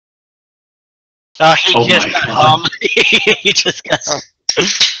Oh, he Oh just my got God. he just got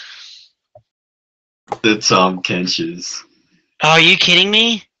The Tom Kenches. Oh, are you kidding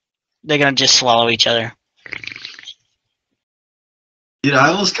me? They're gonna just swallow each other. Dude, I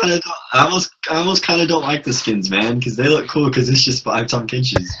almost kind of don't like the skins, man, because they look cool. Because it's just 5 Tom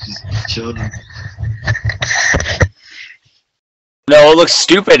Kenches, just chilling. No, what looks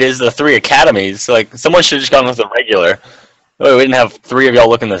stupid is the 3 academies. Like, someone should have just gone with the regular. Oh, we didn't have 3 of y'all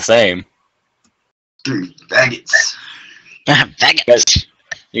looking the same. 3 faggots. Faggots.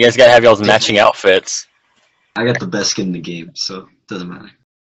 You guys gotta have y'all's matching outfits. I got the best skin in the game, so it doesn't matter.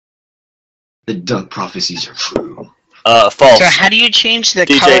 The dunk prophecies are true. False. So how do you change the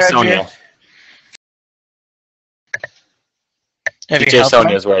DJ color Sonia. of your DJ health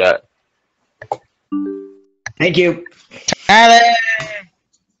Sonia is where that. Thank you. bar?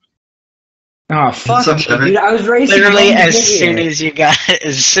 Oh fuck What's up, me, Trevor? dude! I was racing. Literally home to as get soon here. as you got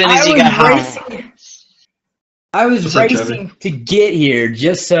Racing. home. I was What's up, Trevor? racing to get here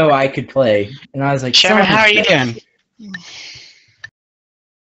just so I could play, and I was like, Trevor, son of a how are you bitch. doing?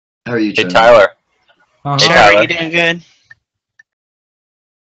 How are you, Hey, Trevor? Tyler. Uh-huh. Hey, Trevor, Tyler. are you doing good?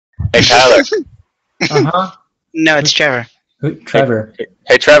 Hey, Tyler. Uh-huh. No, it's Trevor. Who- Trevor.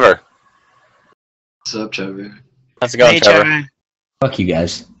 Hey, Trevor. What's up, Trevor? How's it going, Hey, Trevor? Fuck you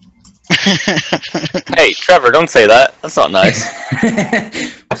guys. Hey, Trevor, don't say that. That's not nice.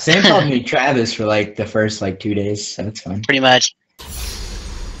 Sam called me Travis for like the first 2 days, so it's fine. Pretty much.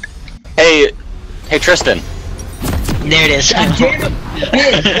 Hey, Tristan. There it is. God damn it!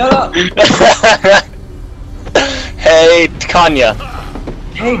 Ben, shut up! Hey, Kanya.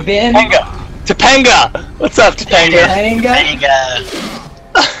 Hey Ben. Topanga. What's up, Topanga? Topanga.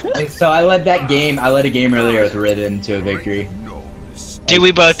 So I led a game earlier with Riven to a victory. Dude,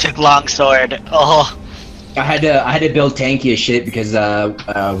 we both took longsword. Oh. I had to build tanky as shit because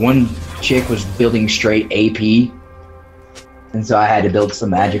one chick was building straight AP, and so I had to build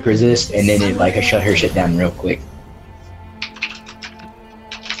some magic resist, and then I shut her shit down real quick.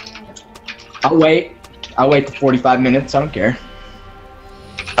 I'll wait the 45 minutes. I don't care.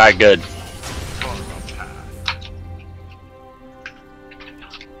 Alright, good.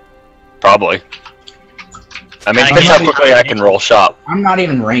 Probably. I mean, depends how quickly I can roll shop. I'm not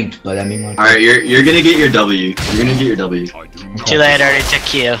even ranked, but I mean, All right, you're gonna get your W. You're gonna get your W. Too late, I already took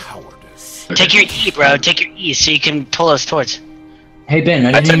Q. Take your E, bro. Take your E so you can pull us towards. Hey Ben,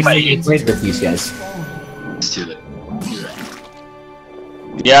 I took didn't my even play with these guys. It's too late.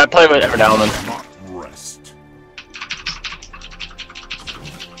 Yeah, I play with it every now and then.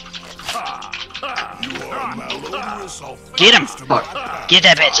 Get him! Fuck. Get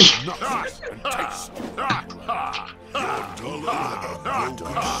that bitch!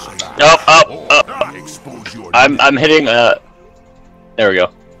 Up. I'm hitting, there we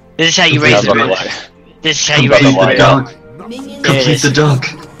go. This is how you raise the roof. This is how you Complete raise the the dunk. roof. Complete the dunk.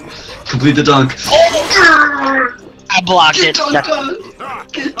 Complete the dunk. I blocked it. Get dunked on.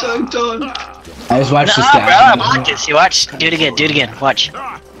 Get dunked on. I just watched No, this bro, guy. I blocked it. See, watch. Do it again. Watch.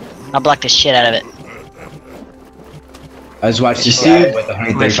 I blocked the shit out of it. I just watched You this see guy it? with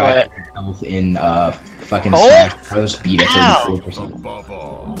Wait for it. 135 health in fucking Oh! Smash Bros. Beat at Ow!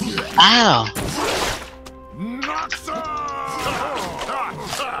 34%. Ow.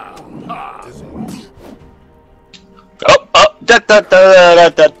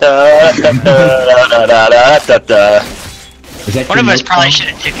 Is that One your of us note probably song? should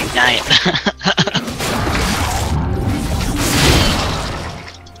have took Ignite.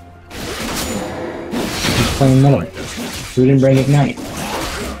 Who's playing Miller? Who didn't bring Ignite?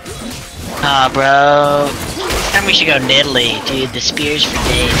 Aw, bro. Next time we should go Nidalee, dude. The spears for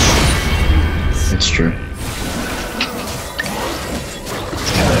days. That's true.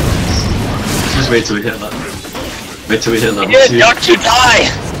 Just wait till we hit level. Wait till we hit level Dude, 2. don't you die!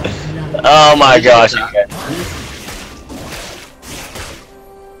 Oh my gosh.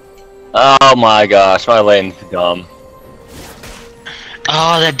 Oh my gosh, my lane's dumb.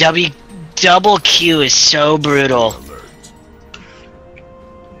 Oh, the double Q is so brutal.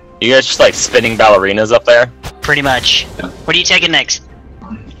 You guys just like spinning ballerinas up there? Pretty much. What are you taking next?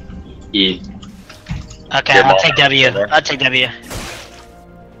 E. Okay, Your I'll ball. take W. I'll take W.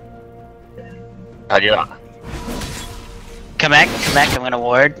 How'd you not? Come back, I'm gonna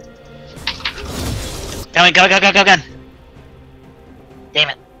ward. Go. Damn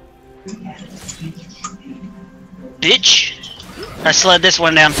it. Bitch! I slowed this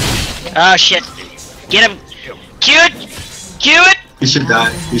one down. Oh shit. Get him! Cute! You should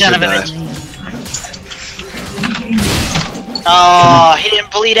die. You Son should of a die. bitch. Oh, he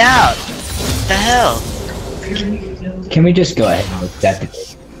didn't bleed out. What the hell? Can we just go ahead and look at the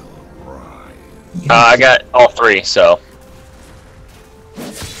I got all 3, so.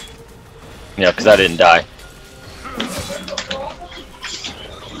 Yeah, because I didn't die.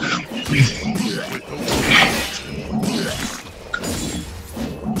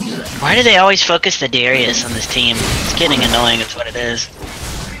 Why do they always focus the Darius on this team? It's getting annoying, is what it is.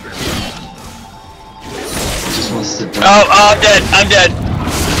 Just wants to die. Oh, I'm dead. I'm dead.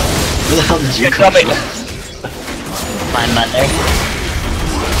 Where the hell did you You're come coming. from? My mother.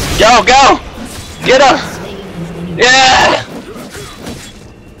 Go, go! Get him! Yeah!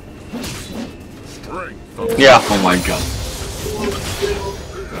 Yeah. Oh my god.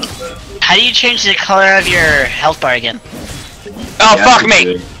 How do you change the color of your health bar again? Oh, You have fuck to me!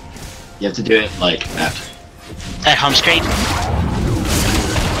 do it- You have to do it like that. At home screen?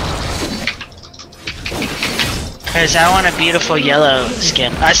 Cause I want a beautiful yellow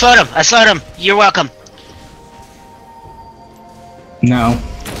skin. I slowed him! I slowed him! You're welcome! No.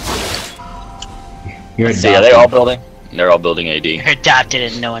 You're a See, are they all building? They're all building AD. You're adopted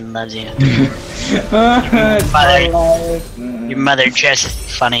and no one loves you. Mother. Your mother dresses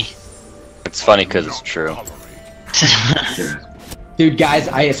funny. It's funny because it's true. Dude, guys,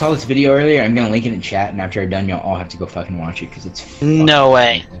 I saw this video earlier. I'm gonna link it in chat, and after I'm done, y'all all have to go fucking watch it because it's. No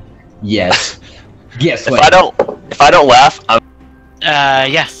way. Yes. Guess If what? I don't laugh, I'm.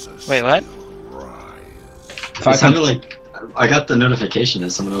 Yeah. Wait, what? It sounded like I got the notification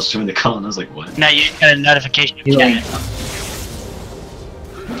that someone else joined the call, and I was like, what? No, you just got a notification. You like-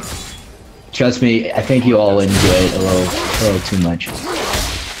 Trust me, I think you all enjoy it a little too much. Fucking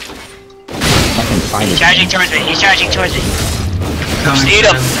find He's it. charging towards me. He's charging towards me. Coming, Eat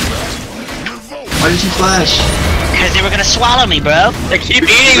 'em. Why did you flash? Cause they were gonna swallow me, bro. They keep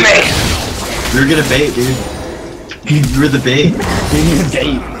eating me! You were gonna bait, dude. You were the bait.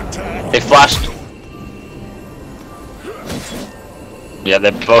 They flashed. Yeah,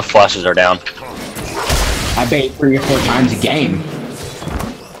 both flashes are down. I bait 3 or 4 times a game.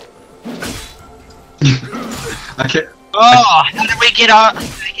 I can't. Oh, how did we get on? How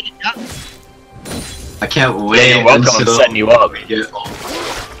did I get it done? I can't Yeah, wait you're welcome. I'm until setting you up. we get all-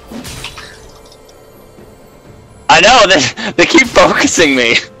 I know, they keep focusing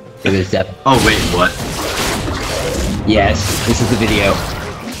me. It was definitely. Oh wait, what? Yes, this is the video.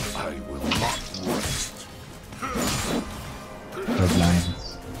 Of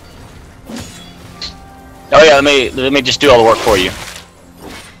lions. Oh yeah, let me just do all the work for you.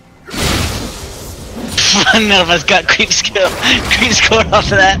 None of us got creep skill. Creep score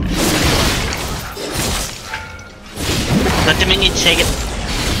off of that. Let the minion take it.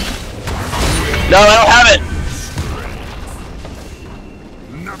 No, I don't have it.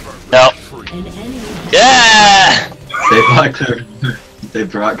 No. Yeah. They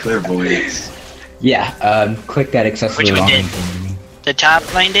brought clairvoyance. Yeah, click that excessively Which one long did? thing. The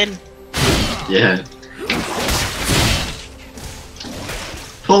top lane did? Yeah.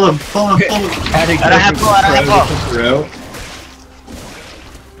 Pull him! Pull him! Pull him! I don't have pull, I don't have pull.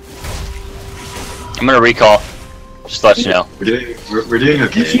 I'm gonna recall. Just to let you know. We're doing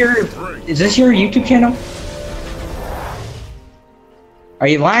okay. Is this your YouTube channel? Are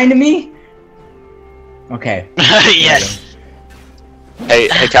you lying to me? Okay. Yes. Hey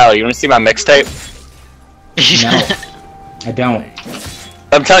Tyler, you wanna see my mixtape? No, I don't.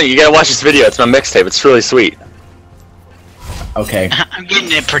 I'm telling you, you gotta watch this video. It's my mixtape. It's really sweet. Okay. I'm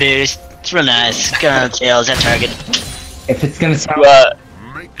getting it produced. It's real nice. Going on sales at Target. If it's gonna sound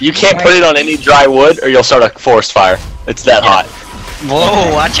You can't put it on any dry wood, or you'll start a forest fire. It's that hot.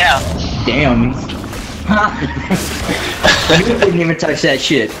 Whoa, watch out. damn. You didn't even touch that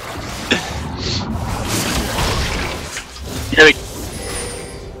shit. Really?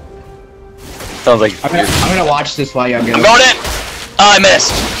 Sounds like I'm gonna watch this while you're I'm going in. Oh, I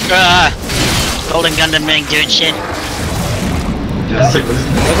missed. Golden Gundam ring doing shit. Yeah, it's like, what is it?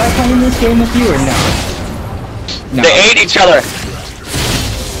 Was I playing this game with you or no? No. They ate each other.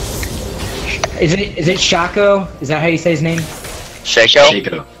 Is it Shaco? Is that how you say his name? Shaco?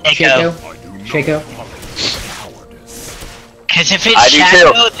 Shaco. Echo. Shaco? Cause if I it's do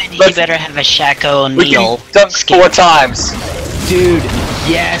Shaco, too. then he Let's- better have a Shaco We Neil can dunk skin. 4 times. Dude,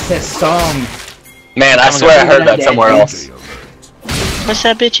 yes, that song. Man, I swear I heard that somewhere else. What's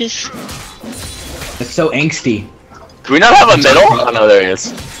that, bitches? It's so angsty. Do we not have a middle? Oh no, there he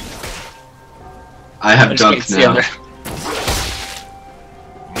is. I have I just can't dunked see him now.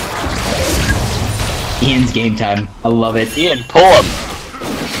 there. Ian's game time. I love it. Ian, pull him.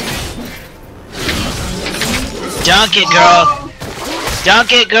 Dunk it, girl.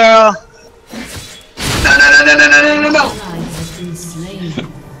 Dunk it, girl. No.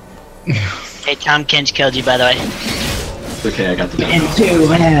 Hey, Tom Kench killed you, by the way. Okay, I got the demo. Into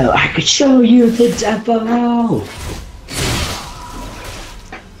hell, I could show you the devil.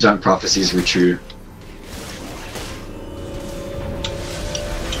 Junk prophecies were true.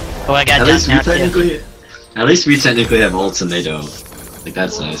 Oh, I got At done least we now too. technically have ults and they don't. Like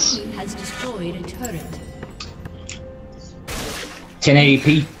that's nice. Has destroyed a turret.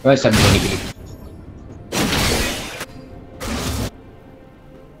 1080p? Oh, 720p.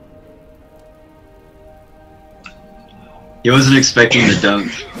 He wasn't expecting the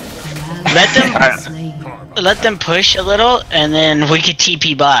dunk. Let them push a little, and then we could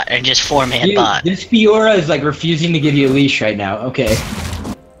TP bot and just 4-man Dude, bot. this Fiora is like refusing to give you a leash right now. Okay.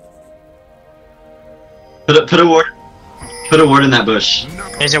 Put a ward in that bush.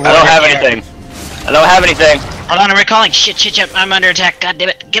 There's a I don't ward have here. anything. I don't have anything. Hold on, I'm recalling. Shit, I'm under attack. God damn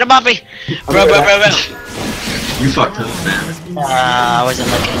it. Get him off me. Bro. You fucked up, man. I wasn't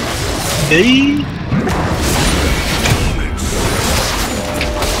looking.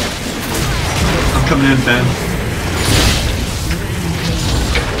 I'm coming in, fam.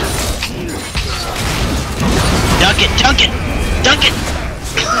 Dunk it!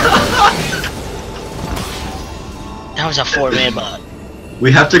 That was a 4-man bot.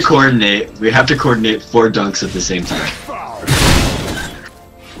 We have to coordinate 4 dunks at the same time.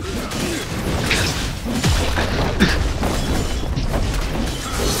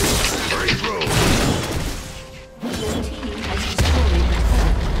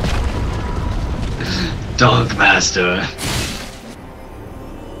 Dunk master.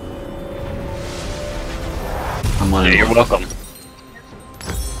 I'm on Yeah, it. you're welcome.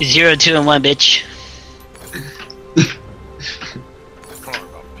 0, 2, and 1, bitch.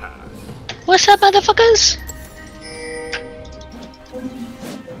 What's up, motherfuckers?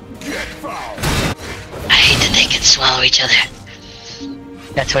 I hate that they can swallow each other.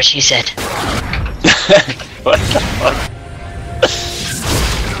 That's what she said. What the fuck?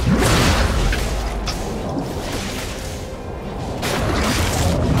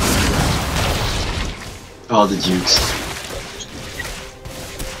 Oh, the jukes.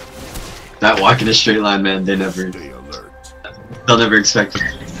 That walk in a straight line, man, they'll never expect it.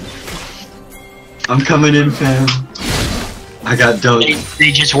 I'm coming in, fam. I got dope.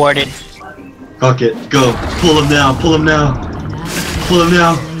 They just warded. Fuck it. Go. Pull him now. Pull him now. Pull him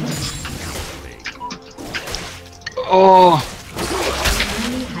now. Oh.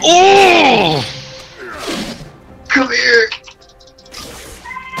 Oh! Come here.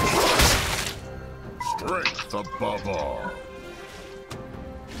 Strength above all.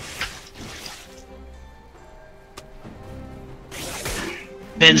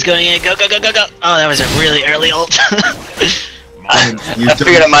 Ben's going in. Go. Oh, that was a really early ult. I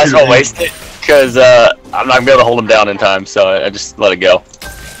figured I might as well waste it, because I'm not going to be able to hold him down in time, so I just let it go.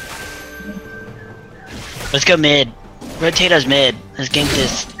 Let's go mid. Rotate us mid. Let's gank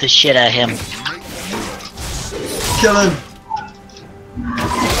the shit out of him. Kill him.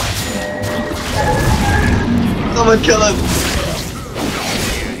 Someone kill him.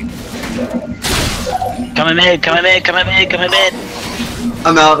 Coming mid.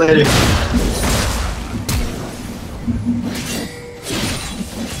 I'm out later.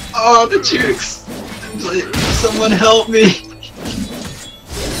 Oh, the jukes. Please, someone help me.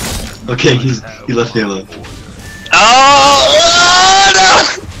 Okay, he left me alone. Oh no!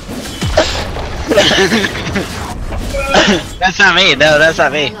 That's not me. No, that's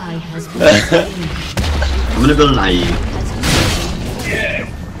not me. Ally has been slain. I'm gonna build an IE.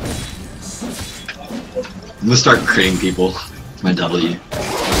 I'm gonna start critting people. It's my W.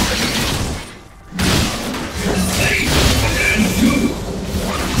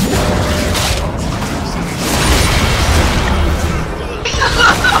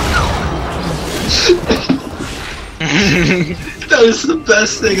 That is the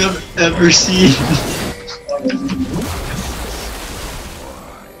best thing I've ever seen.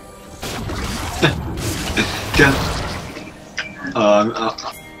 God.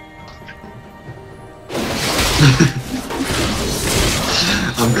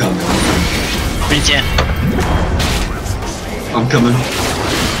 I'm coming. Penta. I'm coming.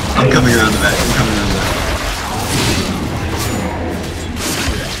 I'm coming around the back. I'm coming around the back.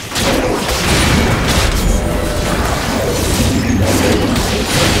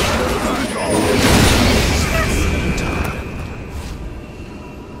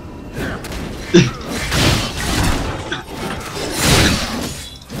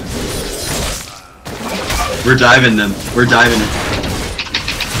 We're diving them. We're diving it.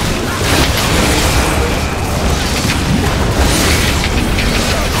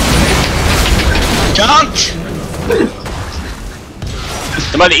 Dunked!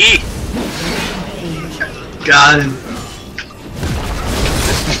 Somebody eat! Got him.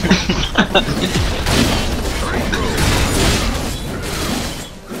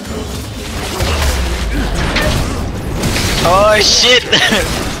 Oh shit!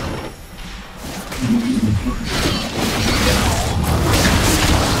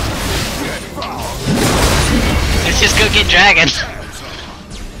 Let's just go get dragon.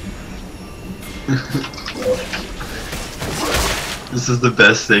 This is the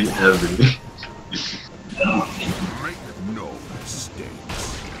best thing ever. No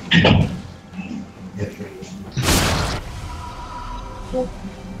mistakes.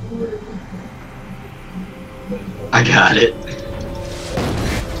 I got it.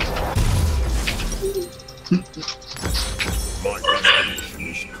 My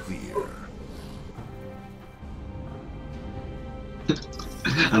destination is clear.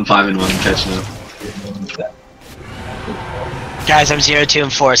 I'm 5-1 catching up. Guys, I'm 0, 2,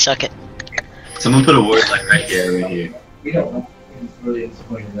 and 4. Suck it. Someone put a word like right here, right here. We don't know. It's really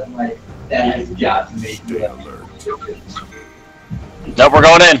disappointed. I'm like, that has a job to make me alert. Nope, we're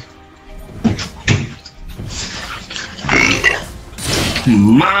going in.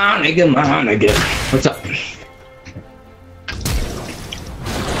 My nigga. What's up? I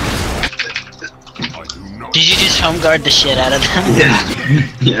do not. Did you just home guard the shit out of them? Yeah.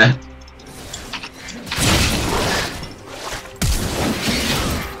 Yeah.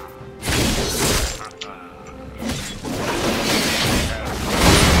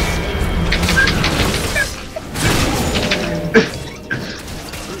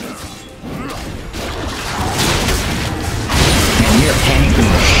 Man, you're panicking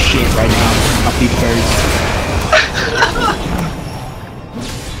the shit right now. Up these birds.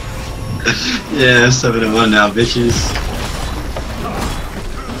 Yeah, 7-1 now, bitches.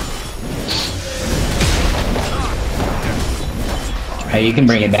 Hey, you can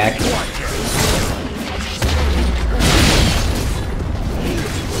bring it back.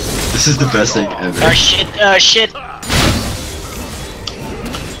 This is the best thing ever. Oh shit, shit.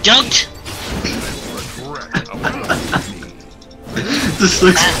 Junked! This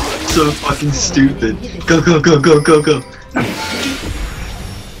looks so fucking stupid. Go, go, go, go, go, go.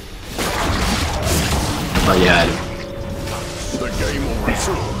 Oh yeah. The game will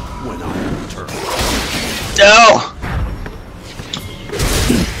resume when I return. No!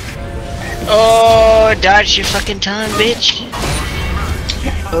 Oh, dodge your fucking time, bitch.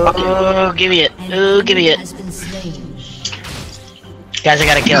 Oh, give me it. Oh, give me it. Has been slain. Guys, I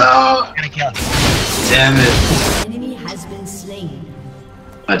gotta kill. No! Gotta kill. Damn it. Enemy has been slain.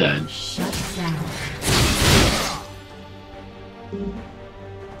 I died. Shut down.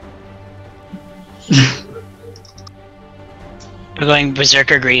 We're going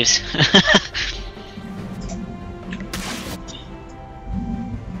Berserker Greaves.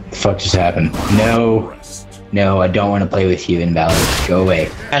 The fuck just happened? No. No, I don't want to play with you, Invalid. Go away.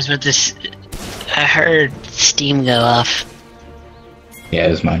 Guys, with this, I heard Steam go off. Yeah,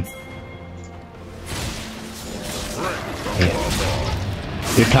 it was mine. Yeah.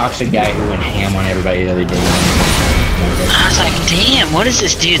 The toxic guy who went ham on everybody the other day. I was like, damn, what is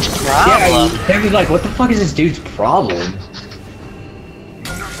this dude's problem? Yeah, they was like, what the fuck is this dude's problem?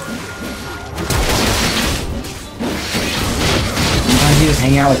 Sometimes you just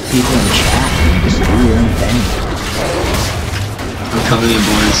hang out with people in chat and just do your own thing. I'm coming in,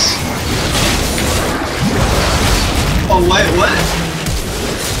 boys. Oh, wait, what?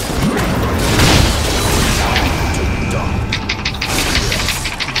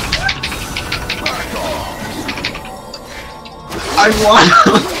 I won!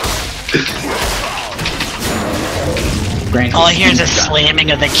 Granted, All I hear is a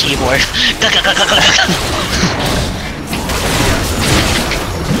slamming of the keyboard.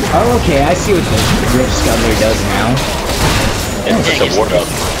 oh, okay, I see what the Rift Scuttler does now. It's just a ward up.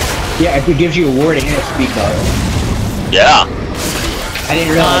 Yeah, if it gives you a ward and a speak up. Yeah. I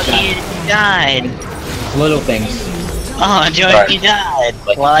didn't realize Oh, he died. that. Little things. Oh, Joey, Right. he died.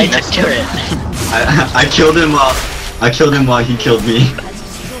 Well, I took turret. I killed him while he killed me.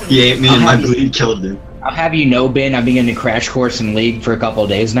 He ate me and my bleed killed him. I'll have you know, Ben, I've been getting a crash course in League for a couple of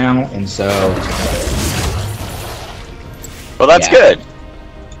days now, and so... Well, that's Yeah. good.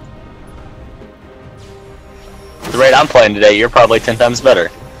 The rate I'm playing today, you're probably 10 times better.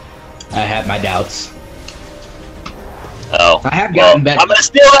 I have my doubts. Oh. I have gotten better. I'm gonna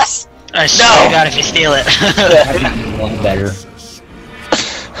steal this! I swear to God if you steal it. I have gotten a lot better.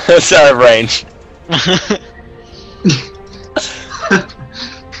 It's out of range.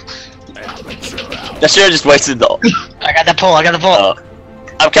 I should have just wasted the... I got the pull, I got the pull. Oh.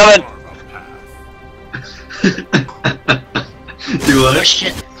 I'm coming! Do Oh what?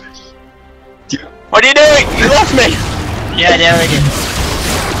 shit. What are you doing? You left me! Yeah, I did.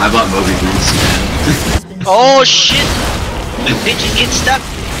 I bought Moby Boots, man. Oh shit! Bitches get stuck.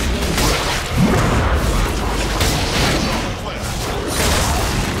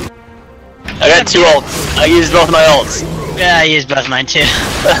 I got 2 ults. I used both my ults. Yeah, I used both mine too.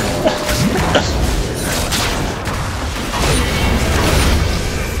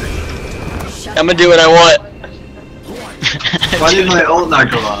 I'm gonna do what I want. Why did my ult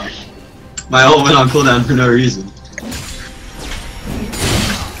not go off? My ult went on cooldown for no reason.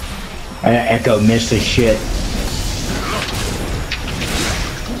 Echo missed the shit.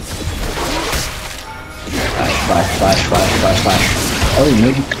 Flash. Oh,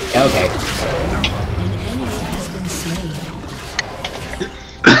 maybe. Okay.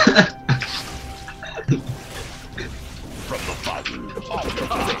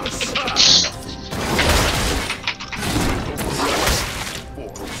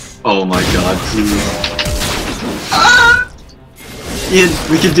 Oh my god, please. Ah! Ian,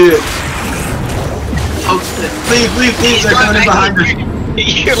 we can do it. Oh, please, they're coming in behind us.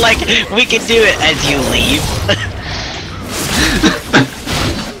 You're like, we can do it as you leave.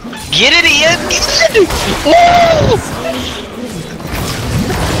 Get it, Ian! Get it! Woo!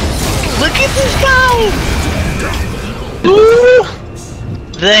 Look at this guy! Woo!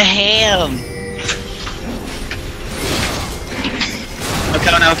 The ham!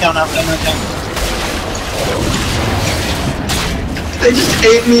 No. They just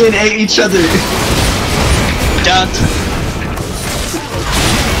ate me and ate each other. Don't.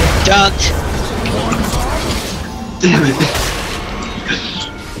 Damn it.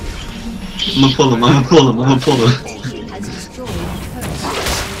 I'm gonna pull him.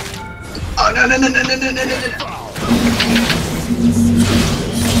 Oh no.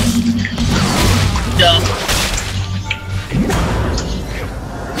 Don't.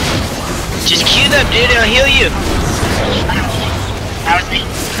 Just cue them, dude, it'll heal you.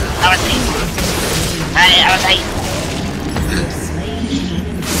 I was late.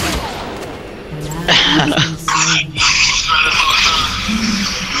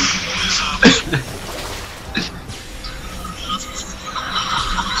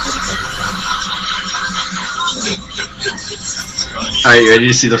 Alright, you ready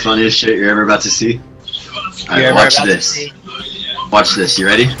to see the funniest shit you're ever about to see? Alright, watch this. Watch this, you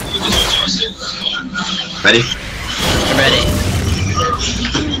ready? Ready? I'm ready.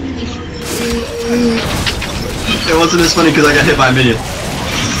 It wasn't as funny because I got hit by a minion.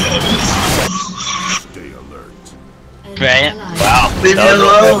 Stay alert. Right? Wow. Leave me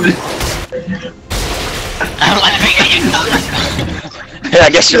alone! I'm laughing at you. Yeah, I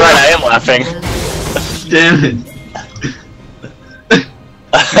guess you're right, I am laughing. Damn it.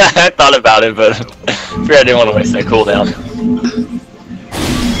 I thought about it, but I figured I didn't want to waste that cooldown.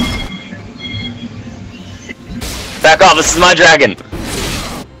 Back off, this is my dragon!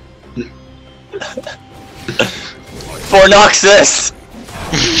 For Noxus!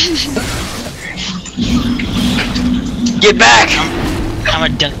 Get back! I'm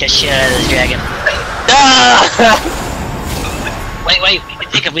gonna dunk the shit out of this dragon. Ah! Wait,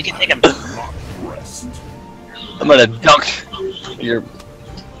 we can take him. I'm gonna dunk your...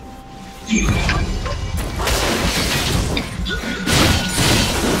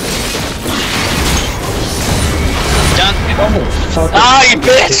 Dunk. Oh, fuck. Ah, you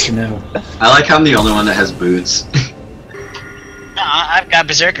bitch! No. I like how I'm the only one that has boots. I've got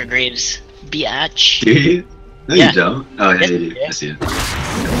Berserker Greaves. Biatch. Do you? No, Yeah. you don't. Oh, yeah, Yes, you do. yeah. I see it.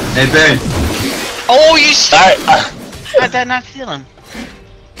 Hey, Baron. Oh, you Alright, How'd that not feel him?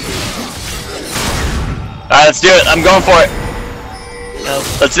 alright, let's do it. I'm going for it.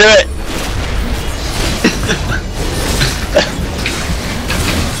 Oh. Let's do it.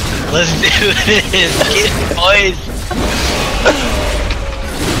 Let's do this. Get it, boys.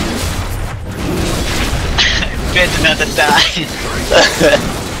 Ben's about to die.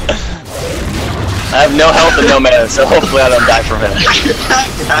 I have no health and no mana, so hopefully I don't die from him.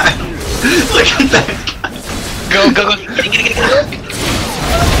 Look at that guy. Go. Get it.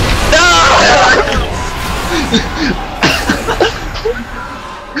 No!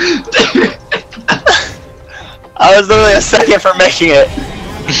 I was literally a second from making it.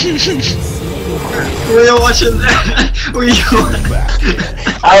 Were you watching that? Were you?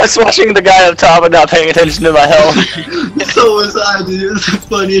 I was watching the guy up top and not paying attention to my health. So was I, dude. It was the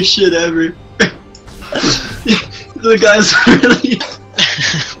funniest shit ever. The guy's really...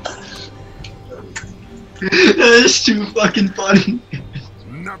 That is too fucking funny.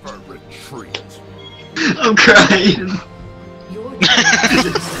 Never retreat. I'm crying.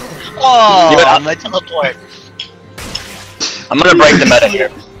 Oh, Yeah. I'm gonna teleport. I'm gonna break the meta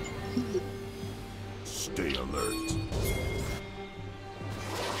here. Stay alert.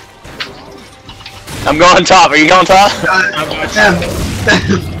 I'm going top. Are you going top? An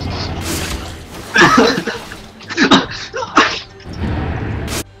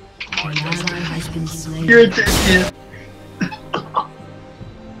ally has been slain. You're a dickhead.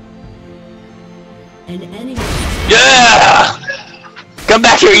 An enemy. Yeah! Come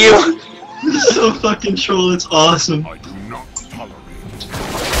back here, you! This is so fucking troll, it's awesome. I do not tolerate.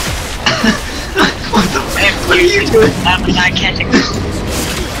 What the fuck are you doing? I'm not catching.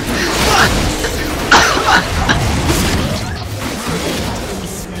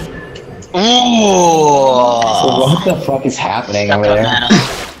 So Ooh. what the fuck is happening over there?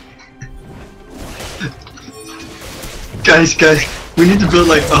 Guys, we need to build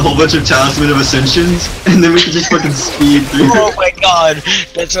like a whole bunch of talisman of ascensions, and then we can just fucking speed through. Oh my god,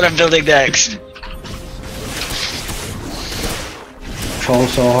 that's what I'm building next. Troll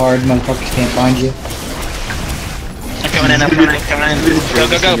so hard, motherfuckers can't find you. I'm coming in, I'm coming in, coming in. Go,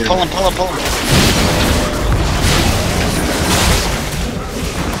 go, go, pull him, pull him, pull him.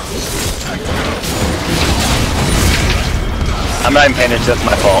 I'm not even paying attention, that's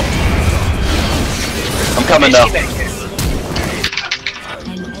my fault. I'm coming though. An enemy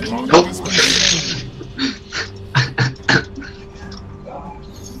Nope. has been slain.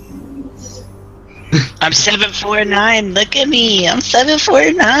 I'm 749, look at me, I'm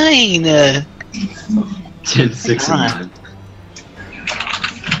 749. 10, 6, Come and on.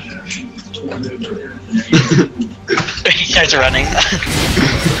 9. He starts running.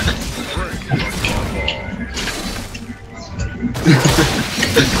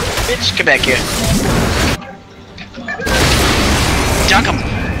 Bitch, come back here. Dunk him!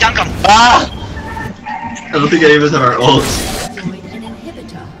 Dunk him! Ah! I don't think any of us have our ults. Destroyed an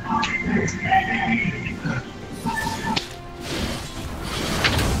inhibitor.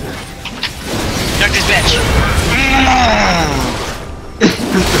 Dunk this bitch!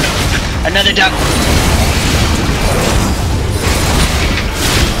 Another dunk!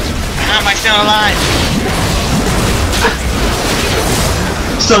 How am I still alive?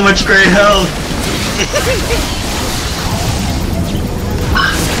 So much great health.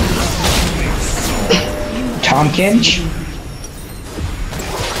 Tom Kinch?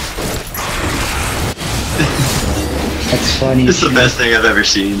 That's funny. This is the best thing I've ever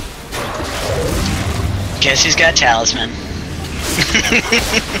seen. Guess who's got talisman?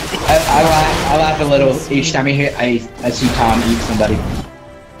 I laugh a little each time I see Tom eat somebody.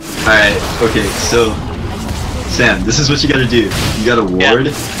 Alright, okay, so Sam, this is what you gotta do. You got a ward.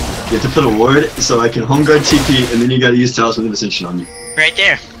 You have to put a ward so I can home guard TP, and then you gotta use Talisman of Ascension on you. Right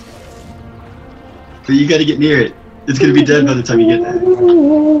there. But you gotta get near it. It's gonna be dead by the time you get there.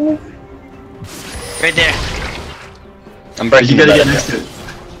 Right there. I'm But breaking you gotta the get bed. next to it.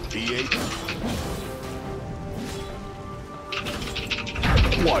 T8.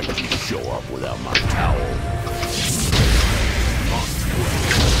 Why did you show up without my towel?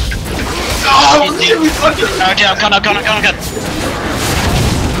 Oh, shit, we fucking. Okay, I'm coming, I'm coming, I'm coming, I'm coming.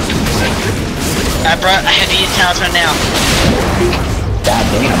 I had to use talisman now. God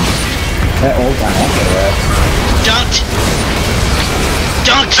damn. That old guy after Dunked!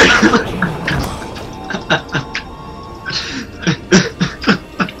 Dunked!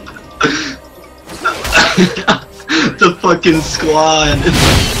 The fucking squad.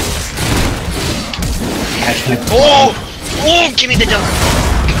 Oh! Oh! Give me the dunk!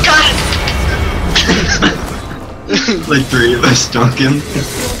 Got it! Like 3 of us dunk him.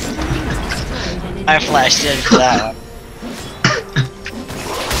 I flashed in for that one.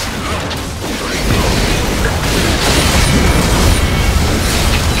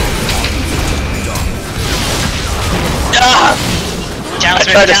 Ah!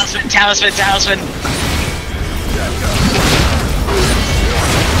 Talisman, tried to- talisman, talisman, talisman!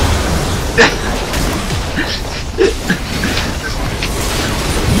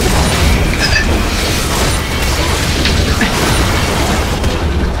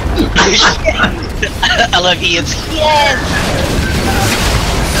 I love Ian's. Yes!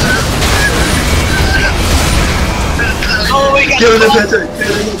 Oh my god! Give him the Penta.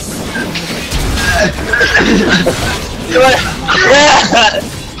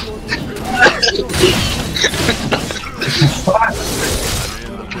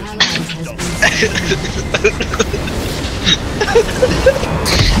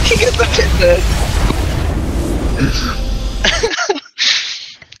 He gets the pizza.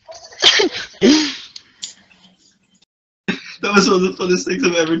 That was one of the funnest things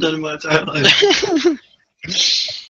I've ever done in my entire life.